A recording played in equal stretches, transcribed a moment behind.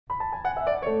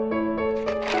A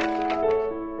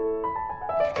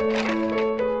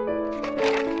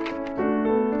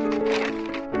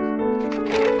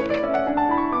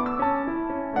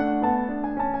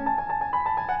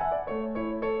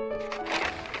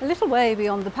little way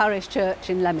beyond the parish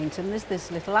church in Leamington there's this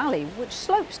little alley which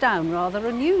slopes down rather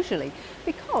unusually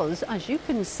because, as you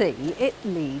can see, it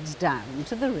leads down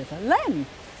to the River Lem.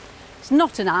 It's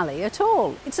not an alley at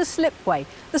all, it's a slipway,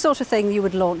 the sort of thing you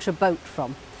would launch a boat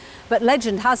from. But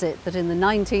legend has it that in the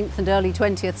 19th and early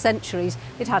 20th centuries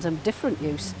it had a different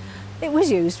use. It was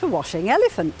used for washing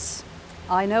elephants.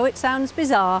 I know it sounds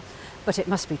bizarre, but it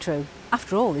must be true.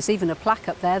 After all, there's even a plaque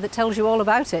up there that tells you all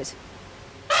about it.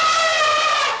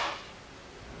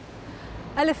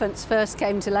 Elephants first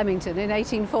came to Leamington in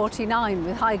 1849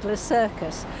 with Highgler's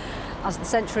Circus. As the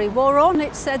century wore on,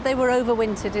 it's said they were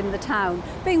overwintered in the town,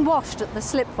 being washed at the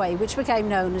slipway, which became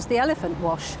known as the Elephant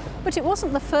Wash. But it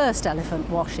wasn't the first elephant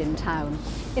wash in town.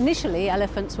 Initially,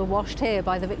 elephants were washed here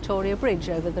by the Victoria Bridge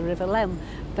over the River Lem,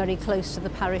 very close to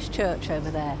the parish church over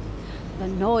there. The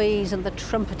noise and the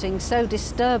trumpeting so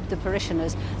disturbed the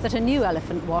parishioners that a new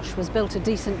elephant wash was built a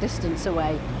decent distance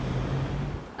away.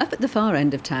 Up at the far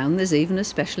end of town there's even a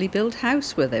specially built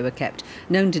house where they were kept,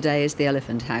 known today as the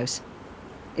Elephant House.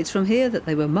 It's from here that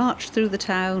they were marched through the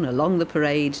town along the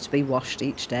parade to be washed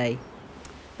each day.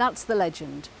 That's the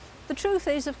legend. The truth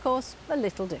is, of course, a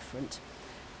little different.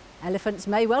 Elephants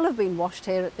may well have been washed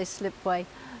here at this slipway,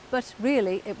 but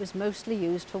really it was mostly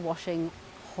used for washing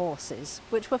horses,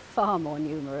 which were far more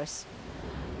numerous.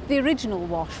 The original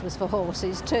wash was for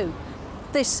horses too.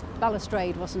 This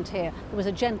balustrade wasn't here. There was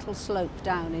a gentle slope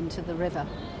down into the river.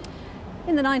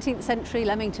 In the 19th century,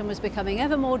 Leamington was becoming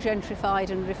ever more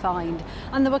gentrified and refined,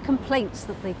 and there were complaints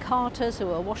that the carters who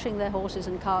were washing their horses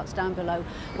and carts down below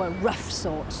were rough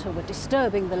sorts who were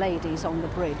disturbing the ladies on the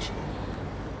bridge.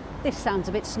 This sounds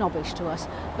a bit snobbish to us,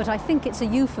 but I think it's a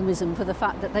euphemism for the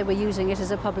fact that they were using it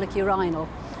as a public urinal.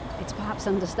 It's perhaps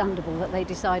understandable that they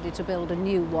decided to build a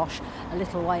new wash a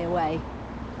little way away.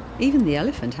 Even the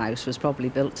Elephant House was probably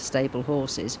built to stable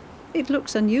horses. It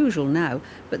looks unusual now,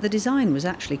 but the design was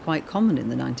actually quite common in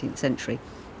the 19th century.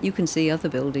 You can see other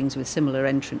buildings with similar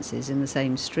entrances in the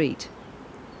same street.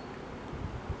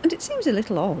 And it seems a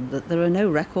little odd that there are no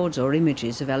records or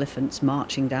images of elephants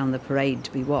marching down the parade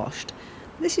to be washed.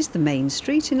 This is the main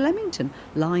street in Leamington,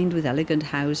 lined with elegant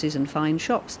houses and fine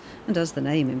shops, and as the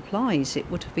name implies, it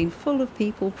would have been full of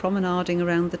people promenading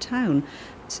around the town.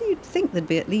 So you'd think there'd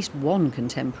be at least one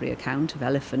contemporary account of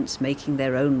elephants making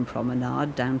their own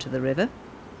promenade down to the river.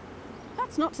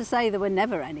 That's not to say there were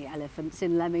never any elephants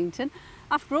in Leamington.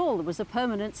 After all, there was a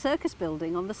permanent circus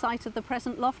building on the site of the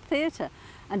present Loft Theatre,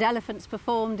 and elephants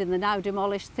performed in the now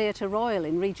demolished Theatre Royal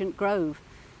in Regent Grove.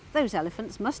 Those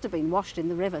elephants must have been washed in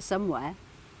the river somewhere.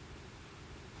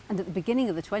 And at the beginning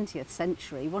of the 20th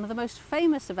century, one of the most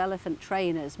famous of elephant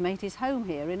trainers made his home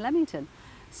here in Leamington,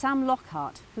 Sam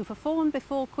Lockhart, who performed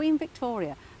before Queen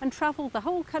Victoria and travelled the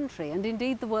whole country and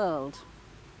indeed the world.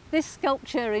 This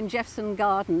sculpture in Jeffson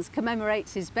Gardens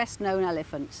commemorates his best-known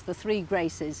elephants, the Three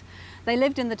Graces. They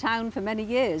lived in the town for many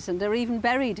years and are even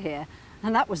buried here,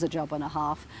 and that was a job and a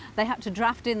half. They had to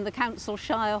draft in the council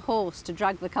shire horse to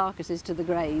drag the carcasses to the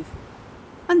grave.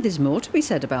 And there's more to be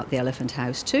said about the Elephant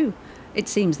House too. It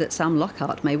seems that Sam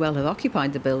Lockhart may well have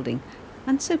occupied the building,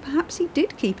 and so perhaps he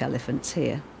did keep elephants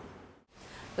here.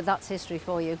 But that's history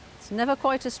for you. It's never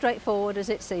quite as straightforward as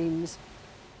it seems.